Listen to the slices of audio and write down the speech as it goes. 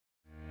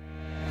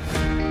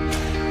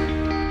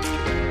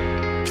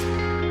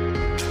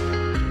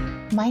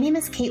My name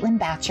is Caitlin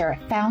Batcher,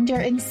 founder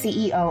and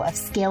CEO of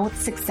Scale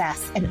with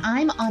Success, and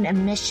I'm on a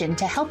mission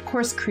to help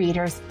course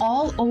creators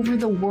all over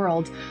the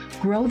world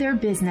grow their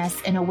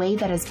business in a way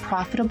that is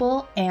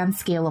profitable and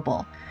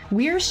scalable.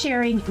 We're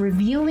sharing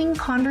revealing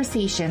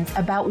conversations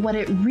about what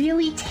it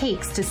really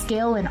takes to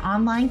scale an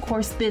online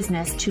course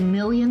business to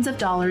millions of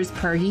dollars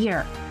per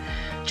year.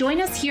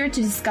 Join us here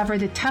to discover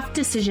the tough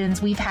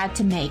decisions we've had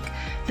to make,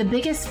 the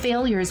biggest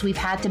failures we've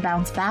had to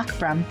bounce back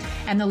from,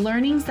 and the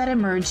learnings that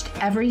emerged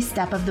every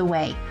step of the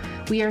way.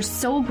 We are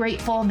so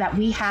grateful that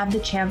we have the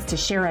chance to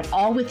share it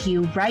all with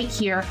you right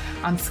here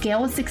on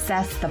Scale with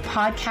Success, the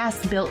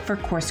podcast built for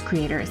course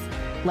creators.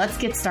 Let's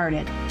get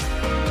started.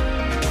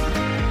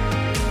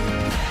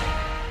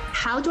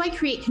 How do I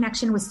create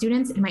connection with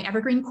students in my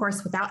evergreen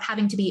course without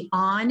having to be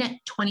on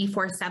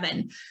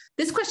 24/7?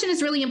 This question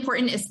is really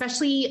important,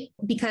 especially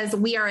because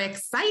we are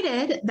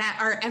excited that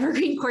our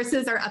evergreen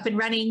courses are up and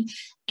running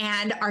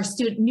and our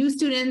new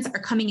students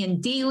are coming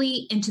in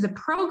daily into the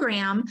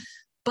program.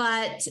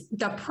 But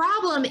the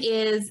problem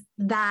is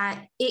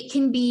that it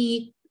can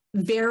be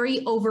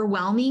very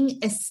overwhelming,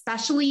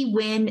 especially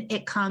when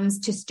it comes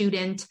to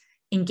student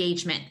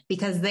engagement,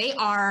 because they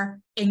are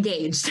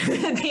engaged.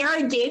 They are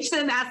engaged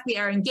in that. They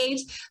are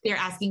engaged. They're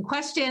asking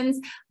questions.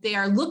 They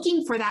are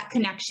looking for that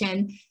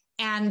connection.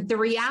 And the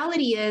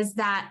reality is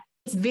that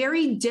it's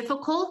very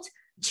difficult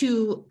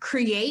to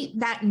create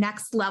that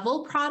next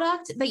level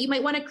product that you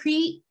might want to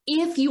create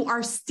if you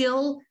are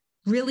still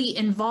really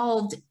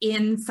involved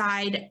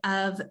inside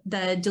of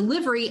the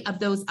delivery of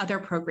those other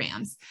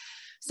programs.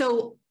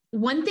 So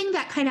one thing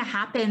that kind of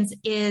happens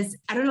is,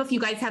 I don't know if you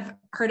guys have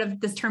heard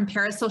of this term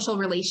parasocial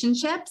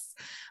relationships,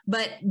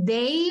 but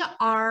they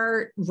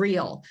are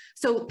real.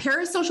 So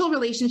parasocial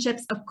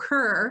relationships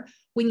occur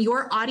when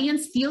your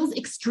audience feels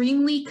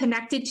extremely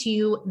connected to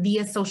you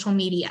via social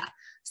media.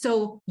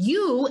 So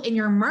you in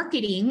your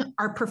marketing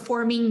are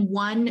performing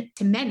one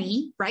to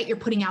many, right? You're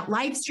putting out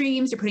live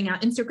streams, you're putting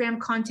out Instagram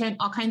content,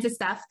 all kinds of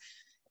stuff.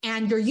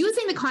 And you're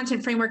using the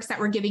content frameworks that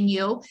we're giving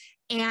you.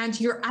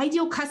 And your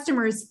ideal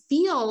customers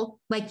feel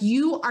like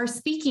you are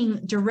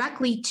speaking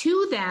directly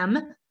to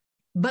them,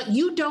 but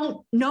you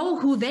don't know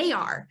who they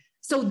are.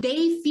 So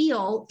they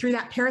feel through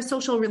that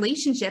parasocial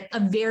relationship a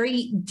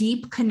very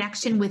deep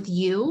connection with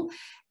you.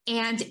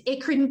 And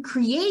it can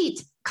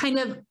create kind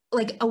of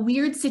like a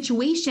weird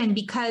situation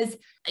because,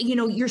 you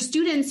know, your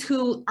students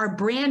who are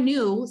brand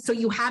new, so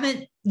you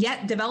haven't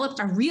yet developed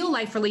a real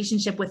life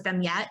relationship with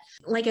them yet.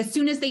 Like as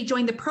soon as they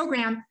join the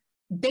program,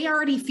 they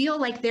already feel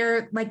like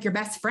they're like your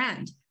best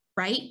friend,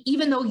 right?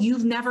 Even though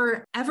you've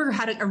never, ever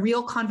had a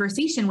real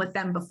conversation with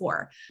them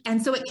before.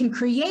 And so it can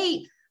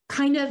create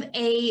kind of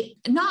a,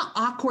 not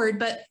awkward,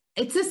 but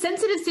it's a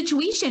sensitive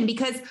situation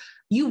because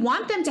you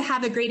want them to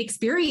have a great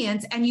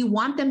experience and you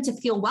want them to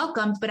feel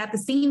welcomed, but at the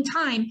same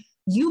time,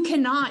 you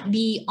cannot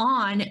be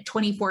on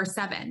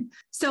 24/7.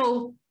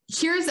 So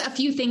here's a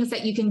few things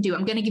that you can do.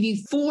 I'm going to give you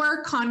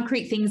 4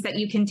 concrete things that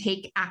you can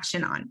take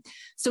action on.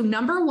 So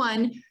number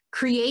 1,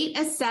 create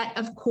a set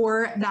of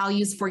core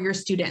values for your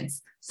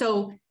students.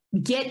 So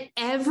get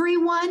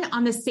everyone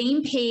on the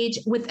same page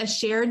with a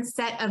shared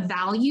set of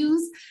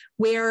values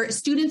where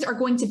students are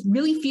going to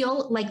really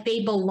feel like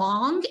they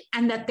belong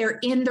and that they're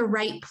in the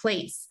right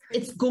place.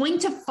 It's going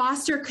to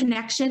foster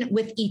connection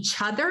with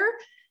each other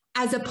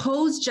as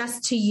opposed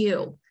just to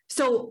you.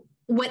 So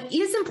what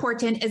is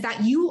important is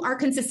that you are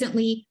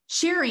consistently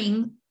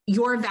sharing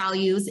your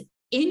values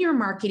in your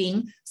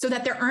marketing so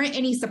that there aren't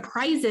any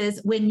surprises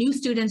when new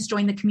students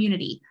join the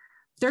community.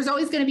 There's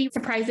always going to be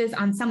surprises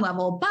on some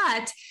level,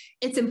 but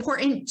it's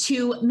important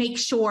to make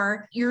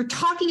sure you're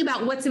talking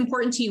about what's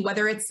important to you,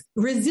 whether it's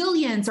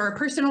resilience or a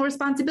personal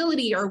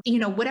responsibility or, you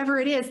know, whatever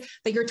it is,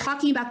 that you're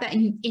talking about that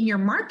in your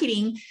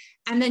marketing.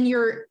 And then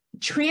you're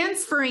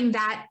transferring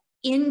that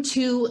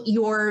into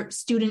your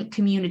student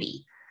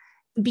community.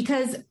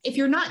 Because if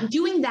you're not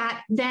doing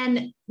that,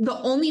 then the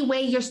only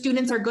way your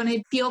students are going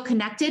to feel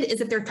connected is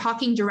if they're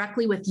talking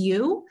directly with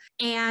you.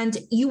 And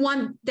you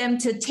want them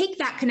to take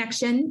that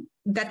connection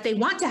that they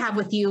want to have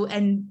with you.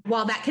 And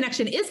while that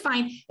connection is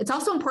fine, it's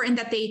also important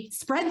that they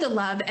spread the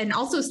love and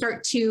also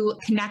start to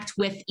connect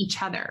with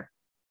each other.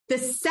 The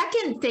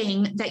second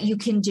thing that you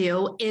can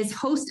do is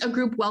host a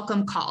group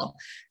welcome call.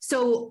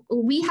 So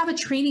we have a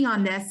training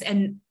on this,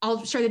 and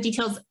I'll share the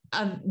details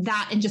of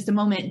that in just a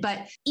moment.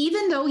 But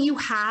even though you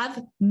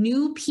have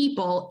new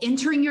people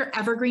entering your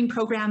Evergreen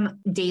program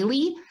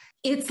daily,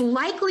 it's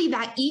likely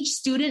that each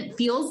student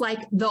feels like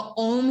the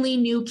only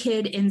new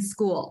kid in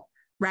school,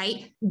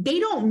 right?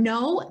 They don't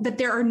know that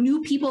there are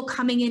new people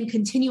coming in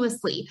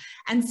continuously.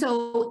 And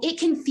so it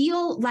can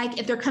feel like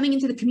if they're coming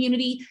into the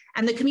community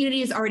and the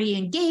community is already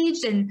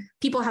engaged and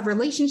people have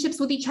relationships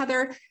with each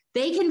other,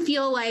 they can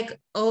feel like,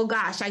 oh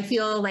gosh, I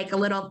feel like a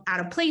little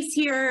out of place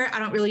here. I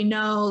don't really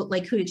know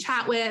like who to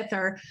chat with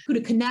or who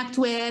to connect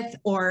with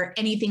or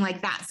anything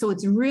like that. So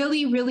it's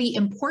really, really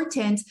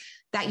important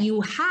that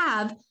you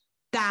have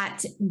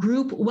that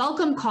group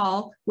welcome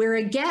call where,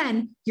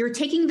 again, you're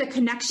taking the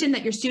connection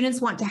that your students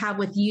want to have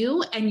with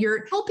you and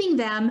you're helping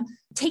them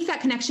take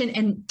that connection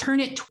and turn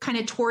it kind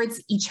of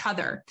towards each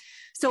other.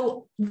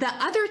 So the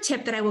other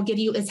tip that I will give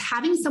you is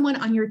having someone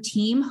on your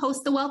team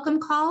host the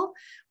welcome call,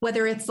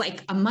 whether it's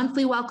like a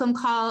monthly welcome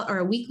call or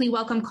a weekly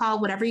welcome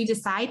call, whatever you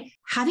decide,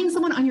 having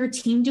someone on your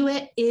team do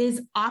it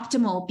is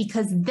optimal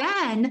because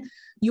then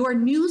your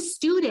new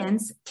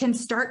students can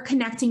start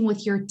connecting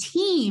with your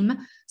team.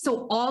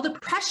 So all the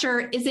pressure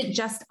isn't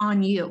just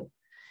on you.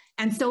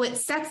 And so it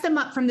sets them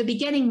up from the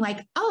beginning, like,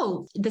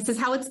 oh, this is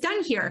how it's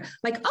done here.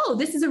 Like, oh,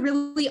 this is a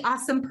really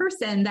awesome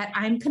person that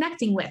I'm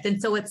connecting with.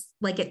 And so it's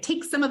like, it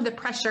takes some of the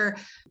pressure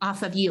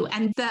off of you.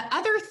 And the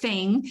other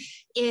thing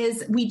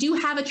is we do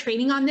have a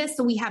training on this.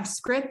 So we have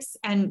scripts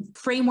and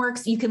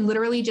frameworks. You can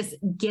literally just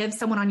give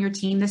someone on your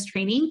team this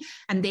training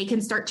and they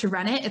can start to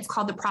run it. It's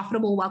called the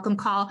Profitable Welcome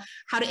Call,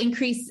 how to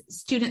increase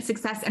student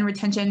success and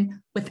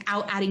retention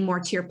without adding more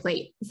to your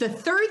plate. The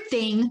third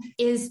thing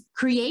is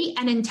create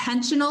an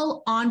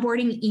intentional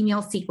onboarding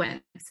email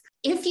sequence.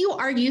 If you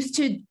are used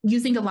to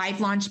using the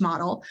live launch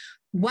model,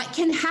 what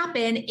can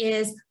happen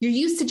is you're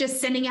used to just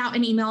sending out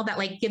an email that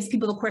like gives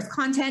people the course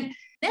content.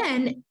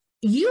 Then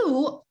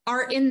you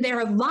are in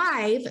there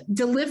live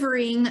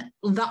delivering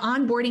the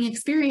onboarding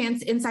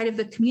experience inside of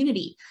the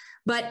community.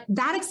 But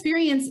that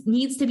experience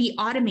needs to be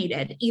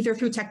automated either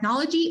through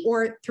technology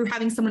or through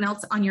having someone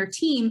else on your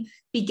team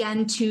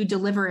begin to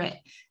deliver it.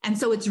 And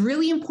so it's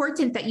really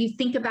important that you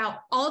think about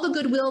all the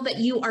goodwill that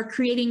you are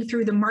creating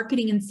through the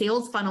marketing and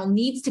sales funnel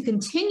needs to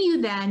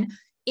continue then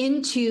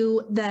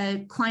into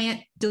the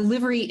client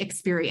delivery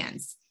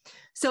experience.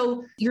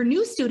 So your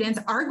new students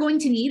are going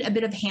to need a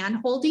bit of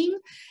hand-holding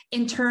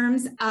in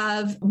terms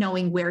of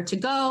knowing where to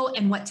go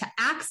and what to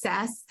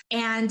access.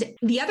 And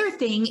the other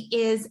thing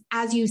is,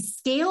 as you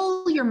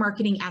scale your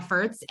marketing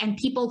efforts and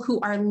people who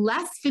are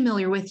less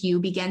familiar with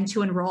you begin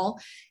to enroll,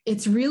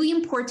 it's really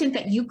important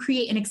that you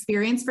create an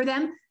experience for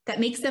them that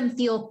makes them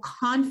feel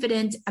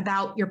confident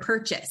about your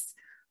purchase.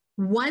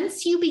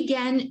 Once you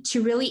begin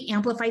to really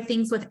amplify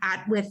things with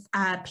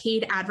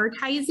paid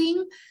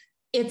advertising,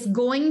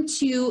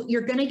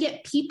 you're going to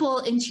get people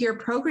into your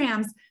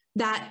programs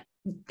that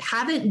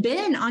haven't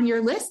been on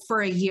your list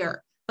for a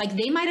year. Like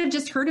they might have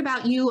just heard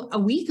about you a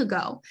week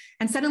ago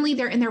and suddenly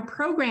they're in their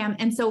program.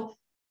 And so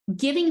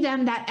giving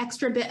them that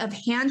extra bit of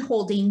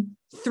hand-holding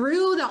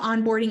through the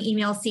onboarding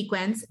email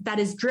sequence that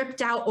is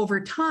dripped out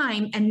over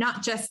time and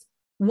not just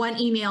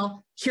one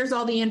email, here's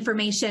all the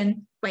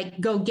information, like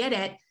go get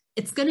it.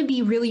 It's going to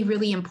be really,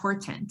 really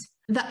important.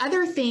 The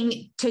other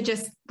thing to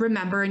just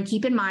remember and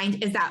keep in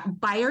mind is that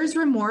buyer's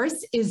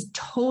remorse is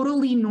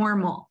totally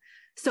normal.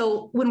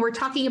 So when we're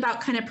talking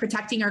about kind of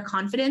protecting our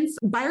confidence,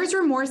 buyer's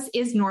remorse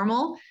is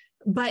normal,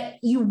 but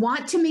you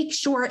want to make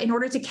sure in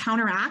order to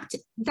counteract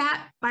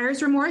that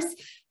buyer's remorse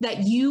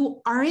that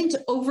you aren't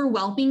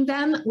overwhelming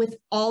them with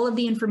all of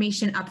the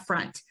information up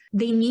front.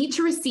 They need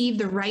to receive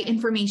the right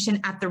information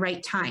at the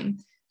right time.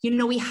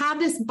 We have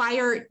this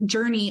buyer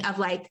journey of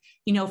like,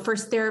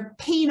 first they're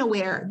pain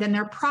aware, then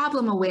they're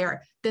problem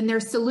aware, then they're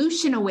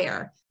solution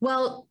aware.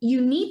 Well, you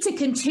need to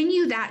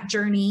continue that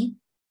journey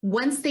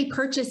once they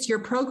purchase your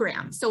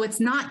program. So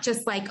it's not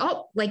just like,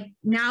 oh, like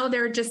now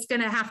they're just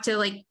going to have to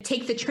like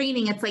take the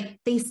training. It's like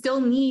they still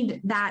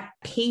need that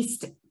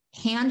paced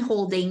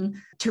hand-holding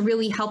to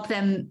really help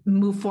them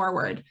move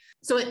forward.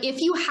 So if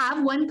you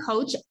have one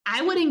coach,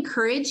 I would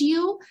encourage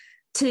you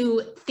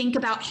to think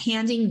about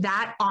handing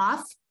that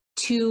off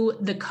to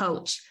the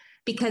coach,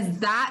 because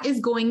that is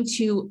going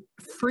to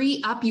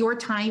free up your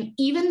time.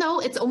 Even though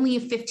it's only a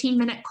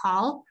 15-minute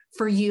call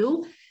for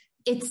you,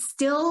 it's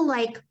still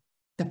like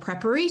the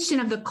preparation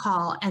of the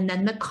call and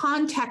then the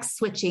context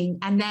switching.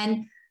 And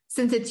then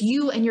since it's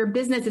you and your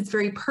business, it's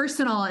very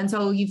personal. And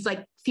so you've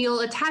like feel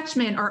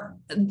attachment or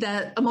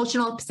the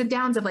emotional ups and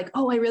downs of like,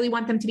 oh, I really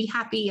want them to be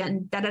happy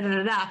and da, da, da,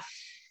 da, da.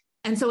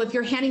 And so if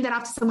you're handing that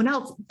off to someone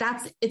else,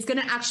 it's going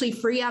to actually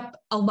free up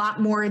a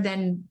lot more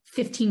than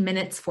 15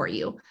 minutes for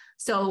you.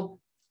 So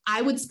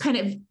I would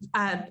kind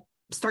of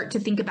start to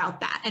think about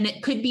that. And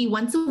it could be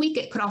once a week.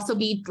 It could also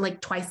be like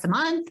twice a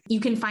month.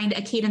 You can find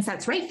a cadence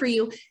that's right for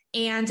you.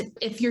 And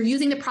if you're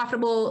using the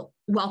Profitable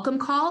Welcome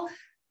Call,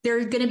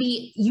 they're going to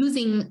be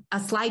using a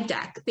slide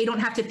deck. They don't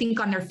have to think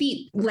on their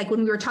feet. Like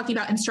when we were talking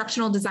about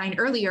instructional design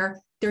earlier,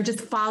 they're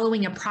just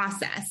following a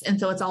process. And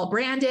so it's all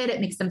branded.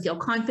 It makes them feel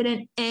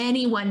confident.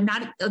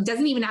 It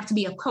doesn't even have to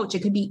be a coach.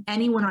 It could be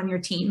anyone on your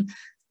team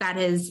that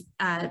is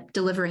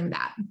delivering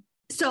that.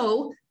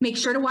 So make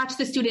sure to watch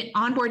the student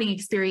onboarding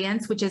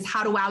experience, which is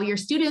how to wow your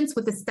students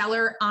with a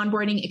stellar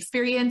onboarding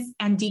experience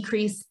and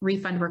decrease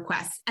refund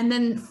requests. And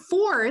then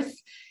fourth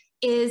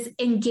is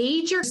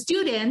engage your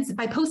students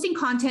by posting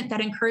content that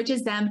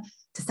encourages them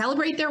to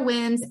celebrate their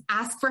wins,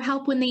 ask for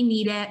help when they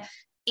need it,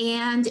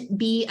 and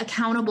be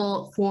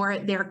accountable for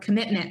their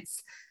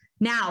commitments.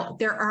 Now,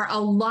 there are a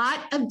lot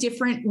of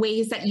different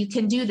ways that you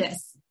can do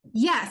this.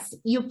 Yes,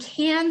 you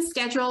can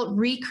schedule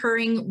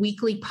recurring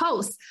weekly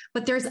posts,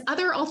 but there's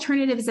other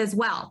alternatives as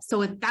well.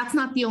 So that's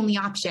not the only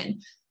option.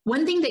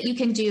 One thing that you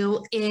can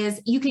do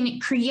is you can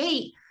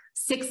create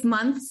 6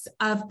 months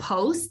of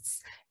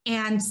posts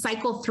and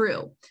cycle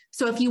through.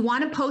 So if you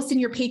want to post in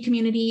your paid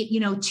community,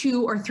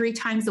 2 or 3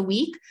 times a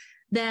week,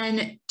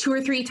 then 2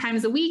 or 3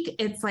 times a week,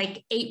 it's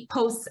like 8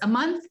 posts a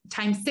month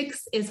times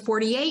 6 is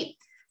 48.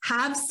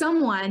 Have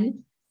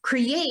someone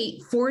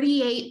create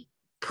 48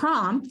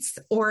 prompts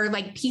or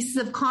like pieces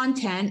of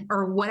content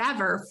or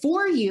whatever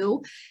for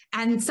you.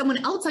 And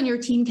someone else on your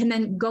team can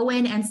then go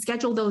in and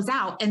schedule those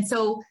out. And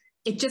so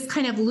it just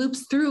kind of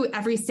loops through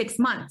every 6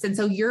 months. And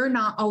so you're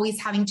not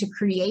always having to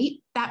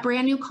create that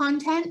brand new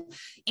content,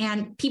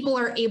 and people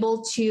are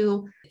able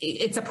to,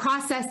 it's a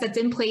process that's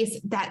in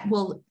place that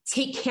will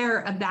take care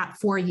of that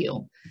for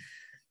you.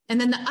 And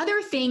then the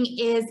other thing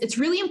is it's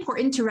really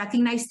important to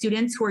recognize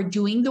students who are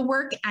doing the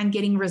work and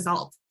getting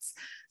results.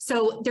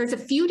 So there's a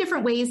few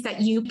different ways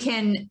that you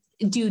can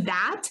do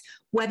that,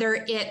 whether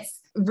it's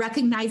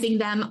recognizing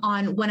them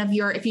on one of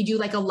your, if you do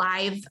like a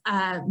live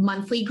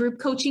monthly group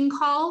coaching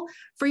call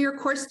for your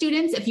course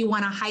students, if you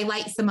want to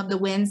highlight some of the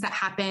wins that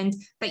happened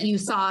that you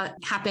saw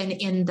happen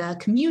in the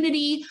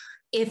community,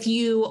 if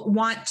you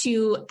want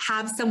to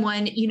have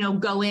someone,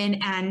 go in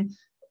and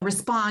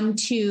respond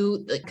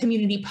to the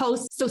community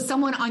posts. So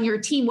someone on your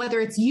team,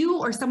 whether it's you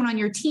or someone on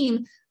your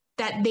team,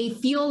 that they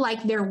feel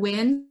like their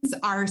wins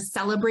are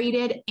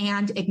celebrated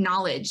and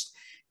acknowledged.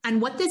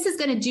 And what this is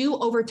going to do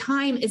over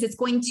time is it's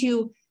going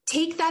to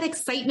take that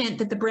excitement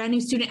that the brand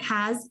new student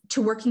has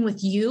to working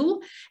with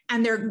you,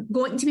 and they're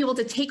going to be able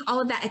to take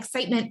all of that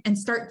excitement and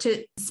start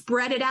to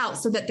spread it out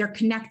so that they're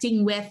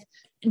connecting with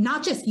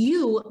not just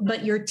you,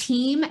 but your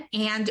team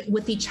and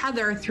with each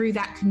other through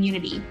that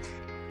community.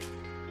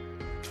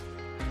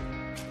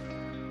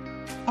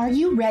 Are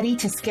you ready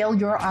to scale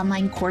your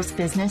online course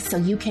business so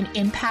you can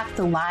impact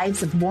the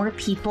lives of more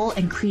people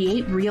and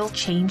create real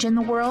change in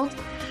the world?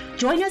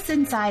 Join us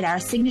inside our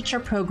signature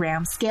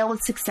program, Scale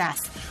with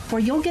Success,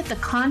 where you'll get the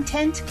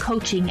content,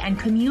 coaching, and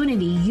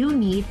community you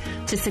need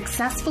to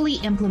successfully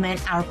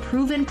implement our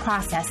proven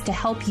process to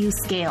help you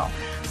scale,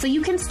 so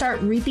you can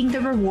start reaping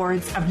the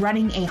rewards of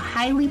running a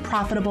highly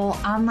profitable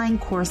online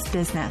course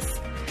business.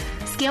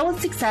 Scale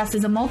with Success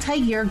is a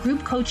multi-year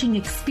group coaching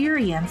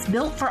experience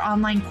built for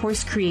online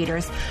course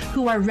creators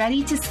who are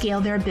ready to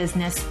scale their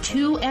business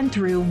to and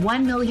through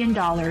 $1 million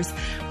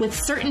with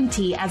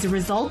certainty as a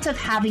result of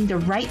having the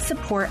right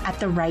support at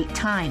the right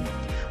time.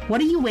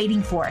 What are you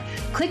waiting for?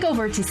 Click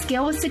over to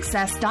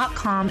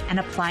scalewithsuccess.com and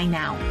apply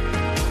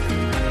now.